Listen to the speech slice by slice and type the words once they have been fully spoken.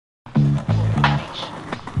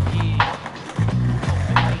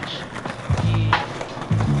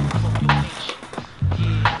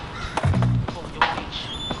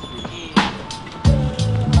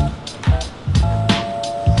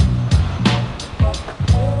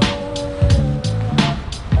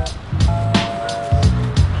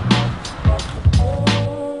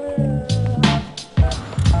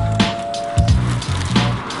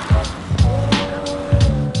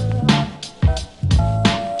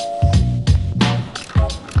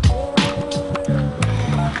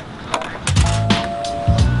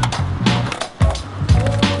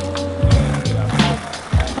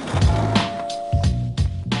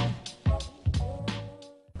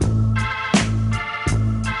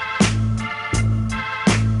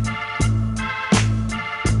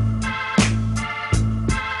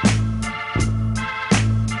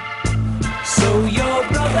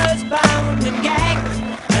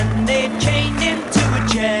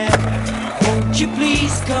you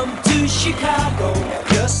please come to Chicago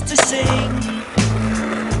just to sing?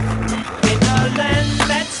 In a land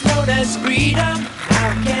that's known as freedom,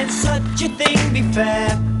 how can such a thing be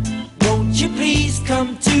fair? Won't you please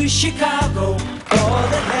come to Chicago for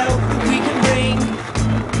the help we can bring?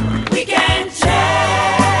 We can change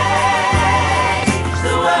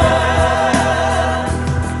the world.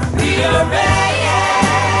 We are raised.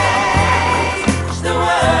 The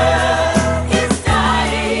world is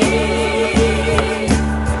dying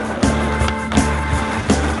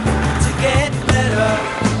to get better.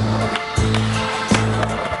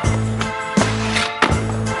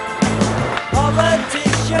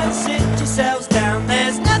 Politicians, sit yourselves down.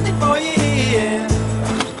 There's nothing for you here.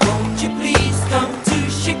 Won't you please come to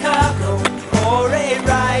Chicago for a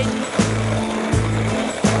ride?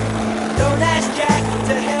 Don't ask Jack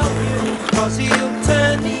to help you, 'cause he'll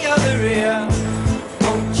turn the other ear.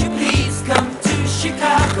 Won't you please come to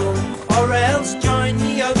Chicago, or else join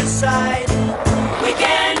the other side?